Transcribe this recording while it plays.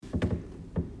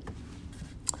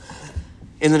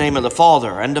In the name of the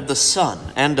Father, and of the Son,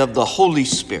 and of the Holy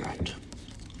Spirit.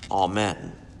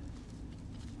 Amen.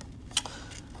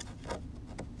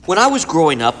 When I was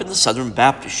growing up in the Southern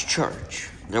Baptist Church,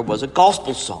 there was a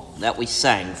gospel song that we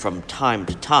sang from time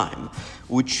to time,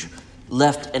 which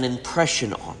left an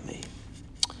impression on me.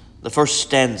 The first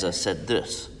stanza said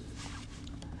this: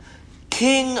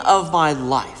 King of my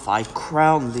life, I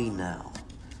crown thee now.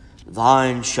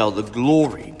 Thine shall the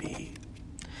glory be.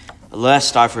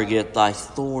 Lest I forget thy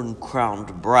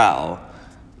thorn-crowned brow,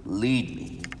 lead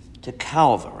me to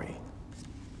Calvary.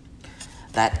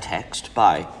 That text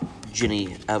by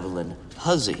Jenny Evelyn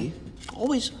Hussey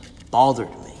always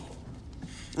bothered me.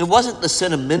 It wasn't the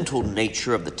sentimental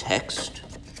nature of the text.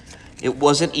 It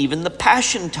wasn't even the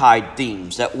Passiontide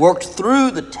themes that worked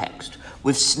through the text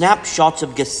with snapshots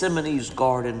of Gethsemane's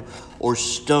garden or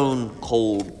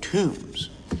stone-cold tombs.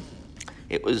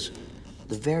 It was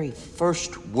the very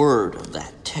first word of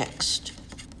that text,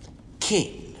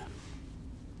 king.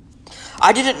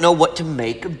 I didn't know what to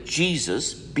make of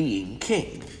Jesus being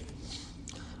king.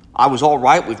 I was all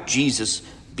right with Jesus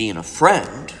being a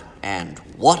friend, and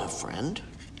what a friend.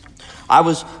 I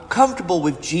was comfortable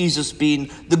with Jesus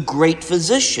being the great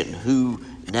physician who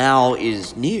now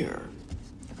is near.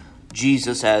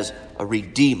 Jesus as a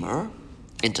redeemer,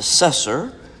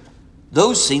 intercessor,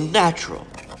 those seemed natural.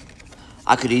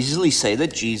 I could easily say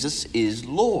that Jesus is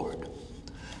Lord,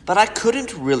 but I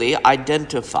couldn't really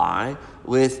identify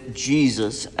with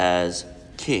Jesus as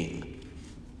King.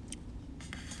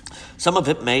 Some of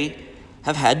it may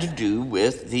have had to do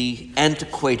with the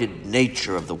antiquated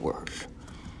nature of the word.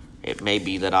 It may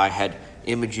be that I had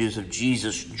images of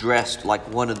Jesus dressed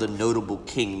like one of the notable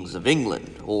kings of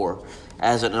England or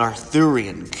as an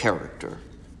Arthurian character.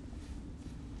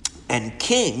 And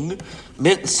king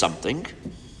meant something,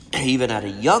 even at a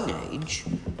young age,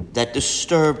 that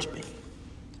disturbed me.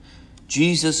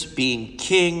 Jesus being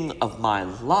king of my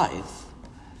life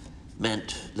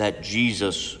meant that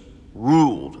Jesus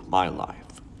ruled my life.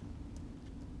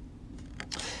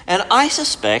 And I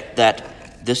suspect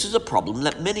that this is a problem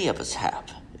that many of us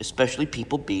have, especially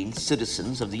people being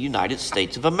citizens of the United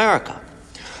States of America.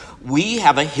 We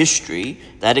have a history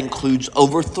that includes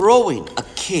overthrowing a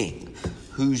king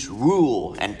whose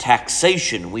rule and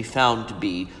taxation we found to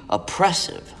be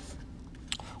oppressive.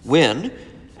 When,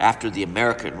 after the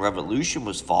American Revolution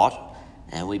was fought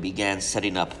and we began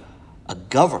setting up a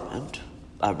government,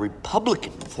 a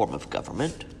republican form of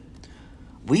government,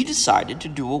 we decided to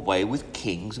do away with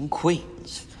kings and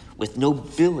queens, with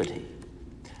nobility,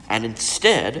 and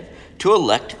instead to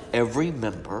elect every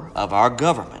member of our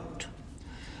government.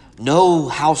 No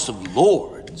House of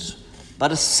Lords,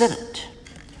 but a Senate.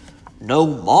 No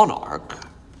monarch,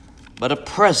 but a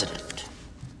president.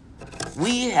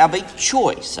 We have a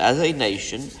choice as a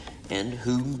nation in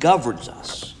who governs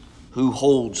us, who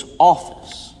holds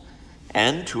office,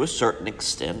 and to a certain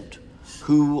extent,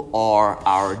 who are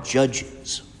our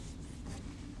judges.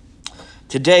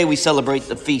 Today we celebrate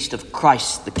the feast of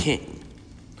Christ the King.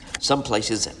 Some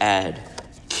places add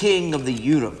King of the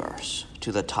Universe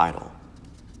to the title.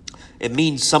 It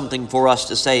means something for us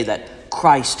to say that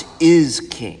Christ is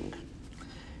King.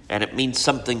 And it means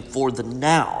something for the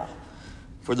now,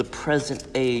 for the present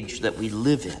age that we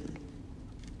live in.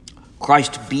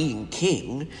 Christ being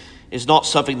king is not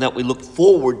something that we look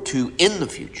forward to in the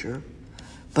future,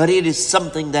 but it is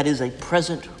something that is a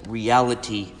present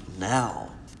reality now.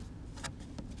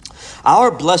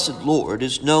 Our blessed Lord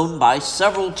is known by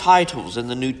several titles in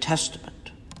the New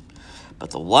Testament,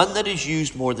 but the one that is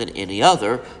used more than any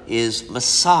other is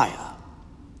Messiah.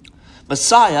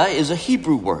 Messiah is a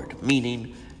Hebrew word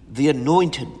meaning the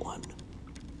anointed one.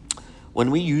 When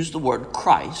we use the word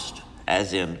Christ,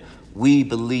 as in we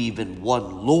believe in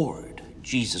one Lord,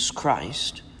 Jesus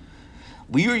Christ,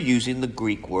 we are using the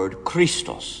Greek word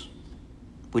Christos,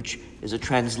 which is a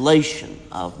translation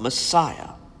of Messiah.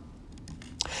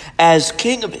 As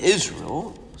king of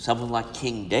Israel, someone like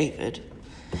King David,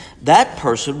 that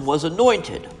person was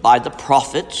anointed by the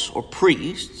prophets or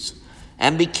priests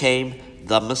and became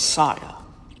the Messiah.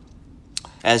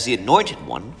 As the anointed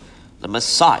one, the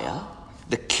Messiah,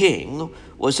 the king,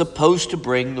 was supposed to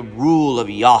bring the rule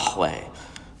of Yahweh,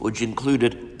 which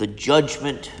included the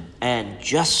judgment and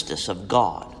justice of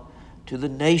God to the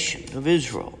nation of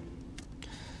Israel.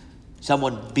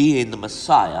 Someone being the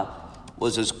Messiah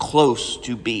was as close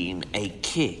to being a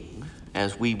king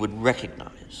as we would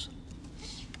recognize.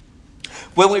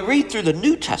 When we read through the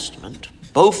New Testament,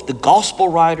 both the gospel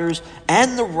writers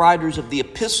and the writers of the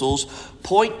epistles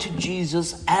point to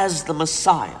Jesus as the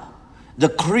Messiah, the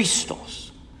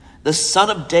Christos, the son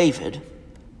of David,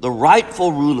 the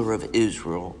rightful ruler of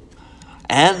Israel,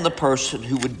 and the person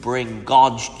who would bring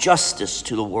God's justice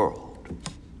to the world.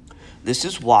 This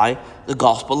is why the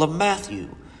Gospel of Matthew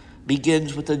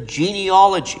begins with a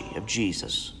genealogy of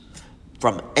Jesus,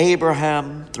 from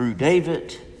Abraham through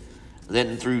David,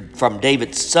 then from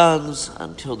David's sons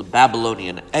until the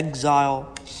Babylonian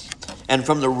exile, and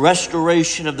from the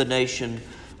restoration of the nation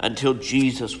until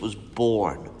Jesus was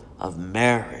born of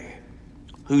Mary,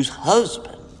 whose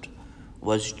husband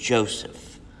was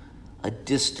Joseph, a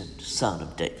distant son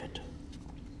of David.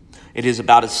 It is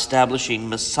about establishing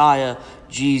Messiah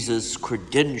Jesus'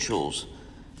 credentials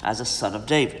as a son of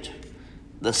David,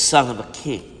 the son of a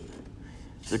king,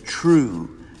 the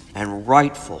true and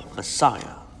rightful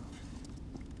Messiah.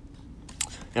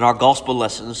 In our gospel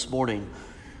lesson this morning,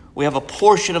 we have a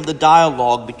portion of the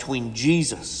dialogue between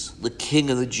Jesus, the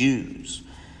King of the Jews,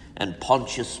 and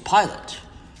Pontius Pilate,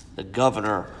 the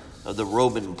governor of the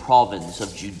Roman province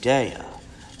of Judea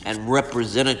and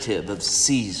representative of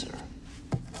Caesar.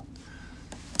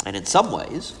 And in some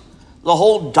ways, the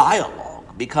whole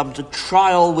dialogue becomes a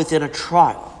trial within a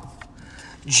trial.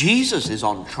 Jesus is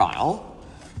on trial,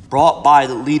 brought by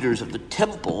the leaders of the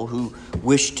temple who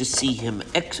wish to see him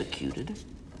executed.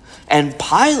 And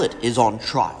Pilate is on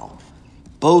trial,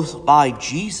 both by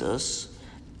Jesus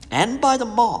and by the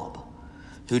mob,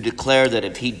 who declare that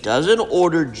if he doesn't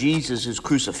order Jesus'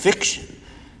 crucifixion,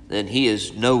 then he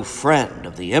is no friend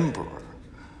of the emperor,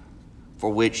 for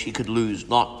which he could lose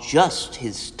not just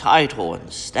his title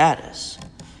and status,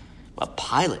 but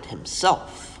Pilate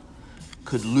himself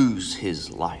could lose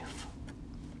his life.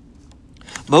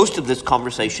 Most of this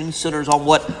conversation centers on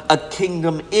what a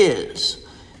kingdom is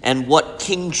and what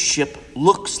kingship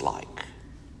looks like.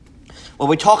 When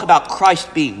we talk about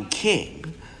Christ being king,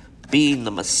 being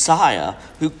the Messiah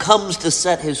who comes to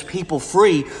set his people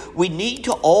free, we need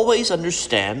to always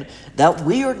understand that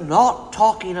we are not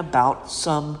talking about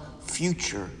some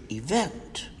future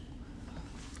event.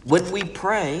 When we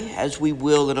pray, as we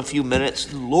will in a few minutes,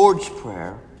 the Lord's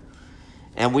Prayer,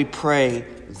 and we pray,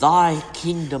 "Thy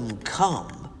kingdom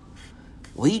come,"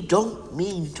 we don't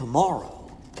mean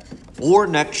tomorrow or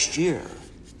next year.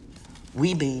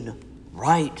 We mean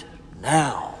right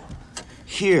now,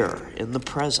 here in the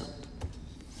present.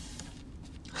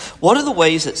 One of the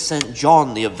ways that St.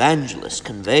 John the Evangelist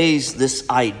conveys this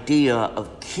idea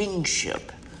of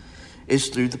kingship is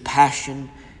through the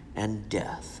passion and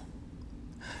death.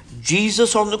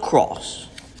 Jesus on the cross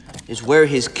is where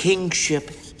his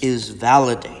kingship is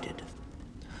validated.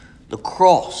 The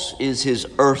cross is his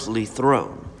earthly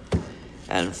throne,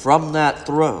 and from that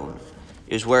throne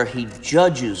is where he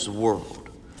judges the world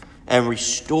and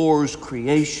restores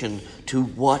creation to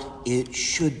what it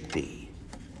should be.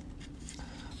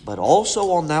 But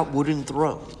also on that wooden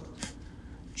throne,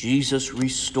 Jesus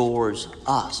restores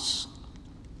us.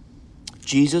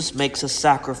 Jesus makes a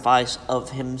sacrifice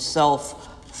of himself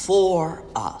for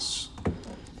us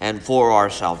and for our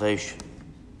salvation.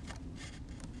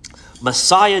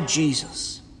 Messiah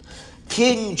Jesus,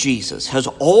 King Jesus, has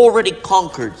already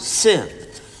conquered sin,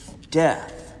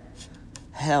 death,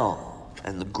 hell,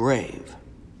 and the grave.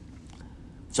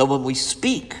 So when we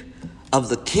speak of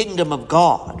the kingdom of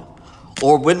God,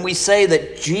 or when we say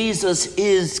that Jesus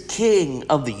is King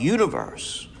of the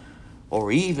universe,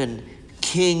 or even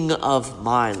King of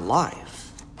my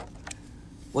life,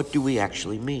 what do we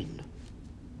actually mean?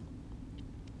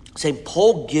 St.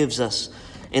 Paul gives us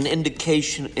an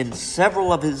indication in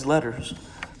several of his letters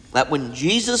that when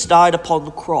Jesus died upon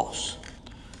the cross,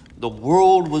 the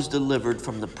world was delivered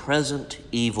from the present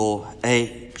evil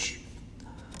age.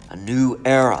 A new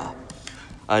era,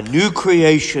 a new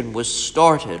creation was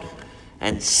started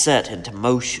and set into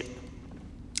motion.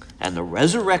 And the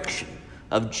resurrection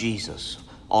of Jesus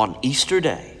on Easter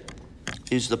Day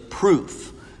is the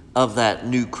proof of that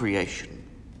new creation.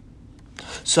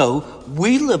 So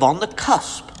we live on the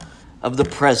cusp of the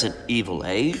present evil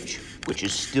age, which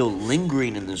is still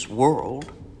lingering in this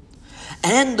world,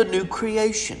 and the new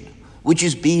creation, which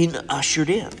is being ushered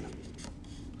in.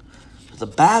 The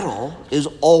battle is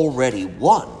already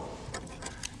won,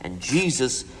 and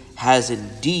Jesus has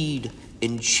indeed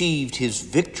achieved his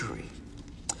victory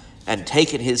and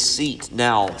taken his seat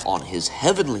now on his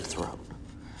heavenly throne,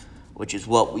 which is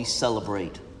what we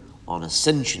celebrate on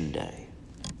Ascension Day.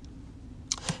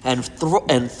 And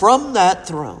from that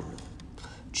throne,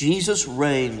 Jesus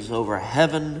reigns over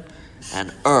heaven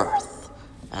and earth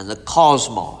and the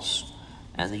cosmos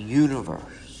and the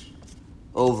universe,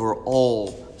 over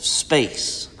all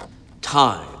space,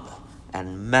 time,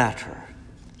 and matter.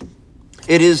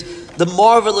 It is the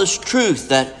marvelous truth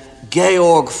that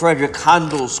Georg Friedrich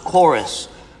Handel's chorus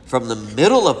from the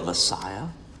middle of Messiah,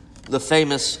 the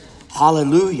famous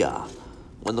Hallelujah,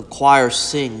 when the choir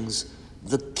sings,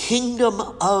 "The kingdom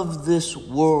of this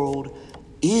world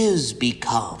is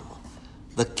become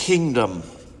the kingdom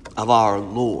of our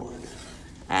Lord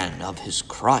and of his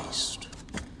Christ,"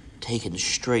 taken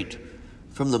straight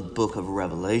from the book of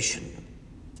Revelation.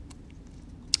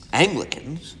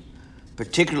 Anglicans,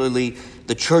 particularly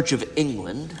the Church of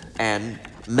England and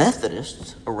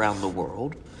Methodists around the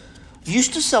world,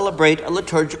 used to celebrate a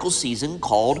liturgical season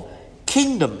called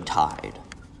Kingdom Tide.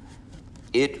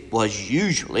 It was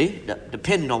usually,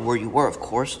 depending on where you were, of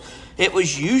course, it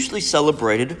was usually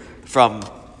celebrated from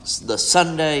the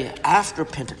Sunday after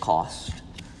Pentecost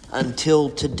until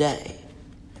today.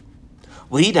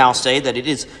 We now say that it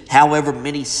is however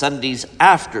many Sundays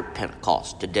after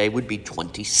Pentecost. Today would be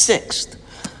 26th.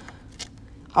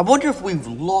 I wonder if we've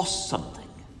lost something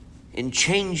in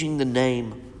changing the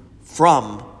name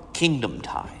from Kingdom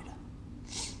Tide.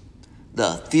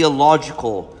 The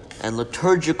theological and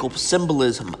liturgical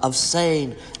symbolism of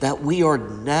saying that we are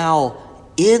now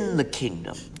in the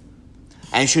kingdom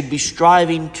and should be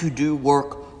striving to do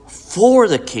work for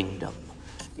the kingdom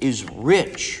is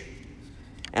rich,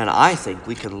 and I think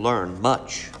we can learn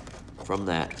much from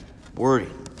that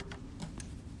wording.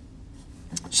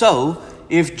 So,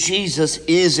 if Jesus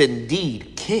is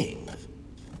indeed king,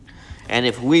 and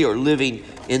if we are living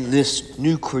in this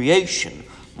new creation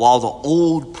while the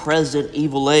old present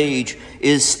evil age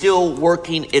is still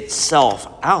working itself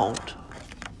out,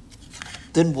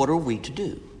 then what are we to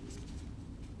do?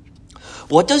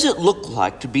 What does it look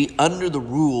like to be under the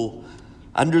rule,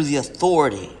 under the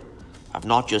authority of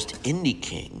not just any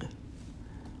king,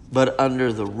 but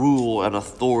under the rule and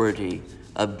authority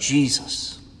of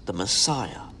Jesus, the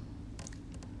Messiah?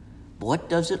 What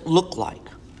does it look like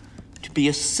to be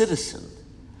a citizen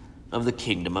of the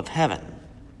kingdom of heaven?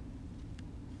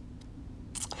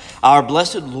 Our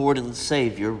blessed Lord and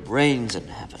Savior reigns in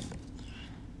heaven,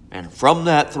 and from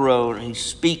that throne he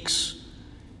speaks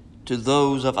to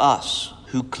those of us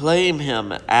who claim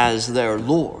him as their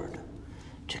Lord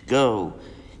to go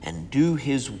and do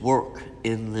his work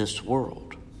in this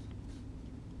world.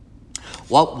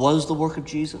 What was the work of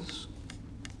Jesus?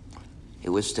 It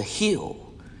was to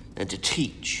heal and to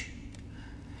teach.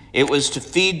 It was to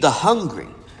feed the hungry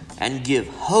and give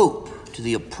hope to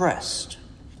the oppressed.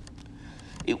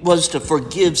 It was to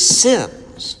forgive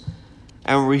sins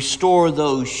and restore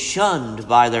those shunned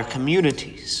by their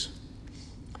communities.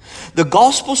 The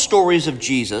gospel stories of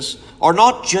Jesus are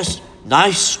not just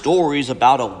nice stories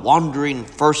about a wandering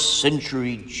first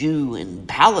century Jew in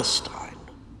Palestine.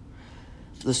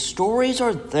 The stories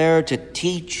are there to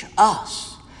teach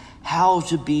us how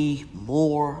to be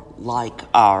more like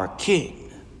our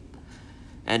King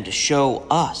and to show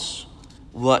us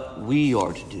what we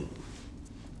are to do.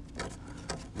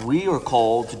 We are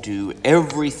called to do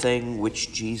everything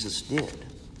which Jesus did.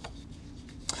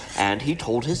 And he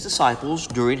told his disciples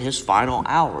during his final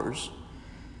hours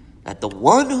that the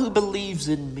one who believes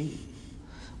in me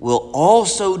will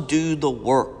also do the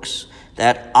works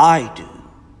that I do,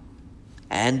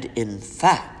 and in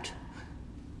fact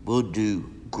will do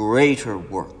greater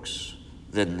works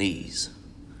than these,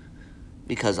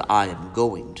 because I am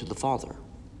going to the Father.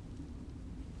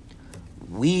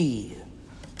 We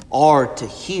are to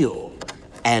heal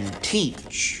and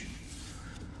teach.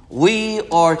 We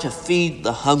are to feed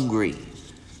the hungry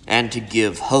and to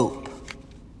give hope.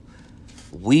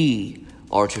 We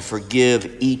are to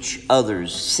forgive each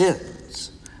other's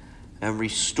sins and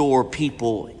restore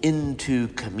people into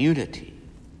community.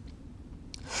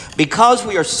 Because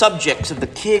we are subjects of the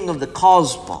King of the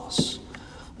cosmos,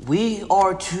 we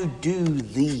are to do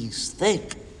these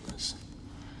things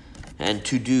and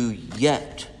to do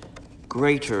yet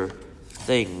greater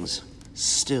things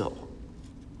still.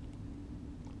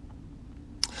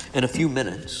 In a few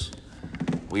minutes,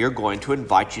 we are going to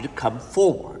invite you to come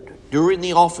forward during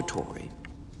the offertory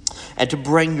and to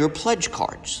bring your pledge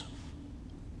cards.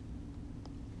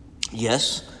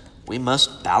 Yes, we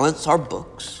must balance our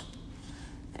books.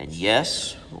 And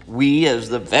yes, we as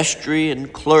the vestry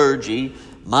and clergy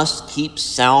must keep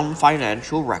sound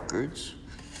financial records.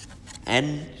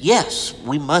 And yes,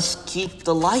 we must keep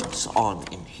the lights on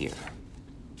in here.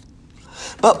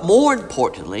 But more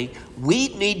importantly, we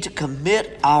need to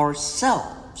commit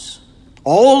ourselves,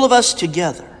 all of us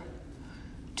together,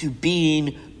 to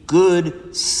being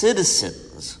good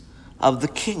citizens of the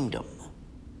kingdom.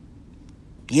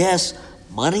 Yes,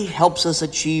 money helps us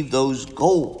achieve those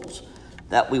goals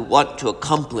that we want to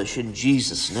accomplish in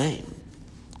Jesus' name.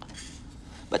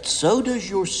 But so does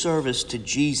your service to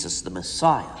Jesus, the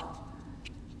Messiah,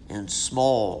 in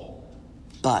small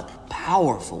but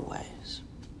powerful ways.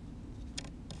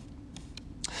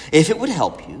 If it would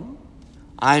help you,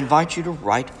 I invite you to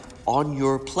write on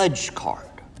your pledge card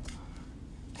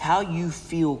how you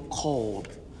feel called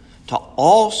to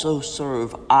also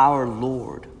serve our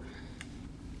Lord,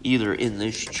 either in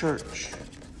this church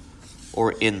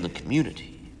or in the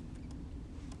community.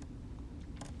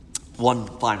 One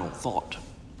final thought.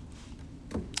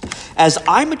 As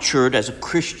I matured as a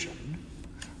Christian,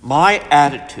 my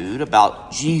attitude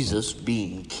about Jesus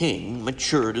being king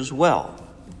matured as well.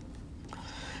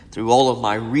 Through all of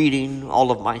my reading,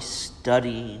 all of my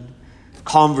studying,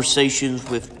 conversations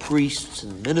with priests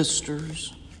and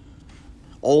ministers,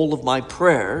 all of my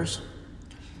prayers,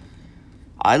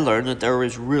 I learned that there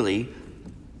is really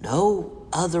no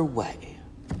other way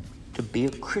to be a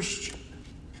Christian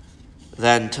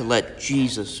than to let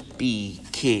Jesus be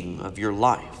king of your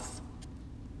life.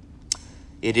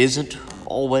 It isn't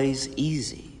always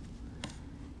easy.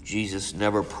 Jesus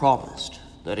never promised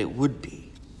that it would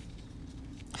be.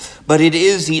 But it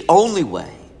is the only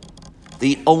way,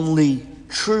 the only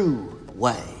true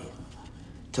way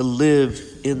to live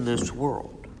in this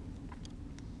world.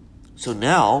 So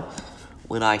now,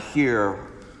 when I hear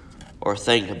or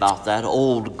think about that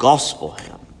old gospel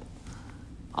hymn,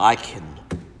 I can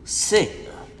sing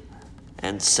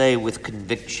and say with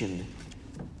conviction,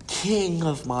 King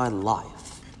of my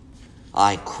life,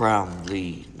 I crown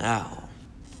thee now.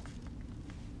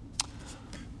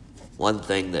 One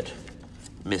thing that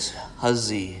Miss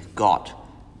Huzzy got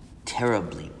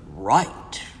terribly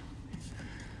right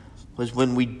was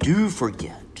when we do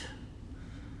forget,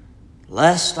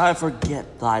 lest I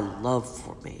forget thy love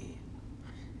for me,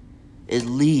 it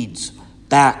leads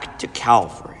back to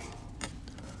Calvary,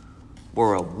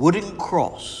 where a wooden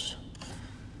cross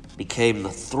became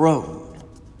the throne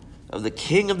of the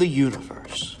King of the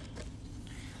universe,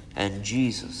 and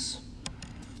Jesus,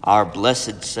 our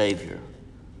blessed Savior,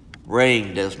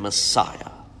 reigned as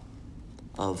Messiah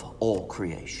of all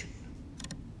creation.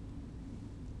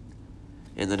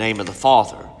 In the name of the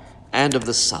Father, and of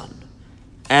the Son,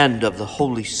 and of the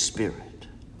Holy Spirit.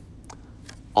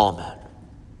 Amen.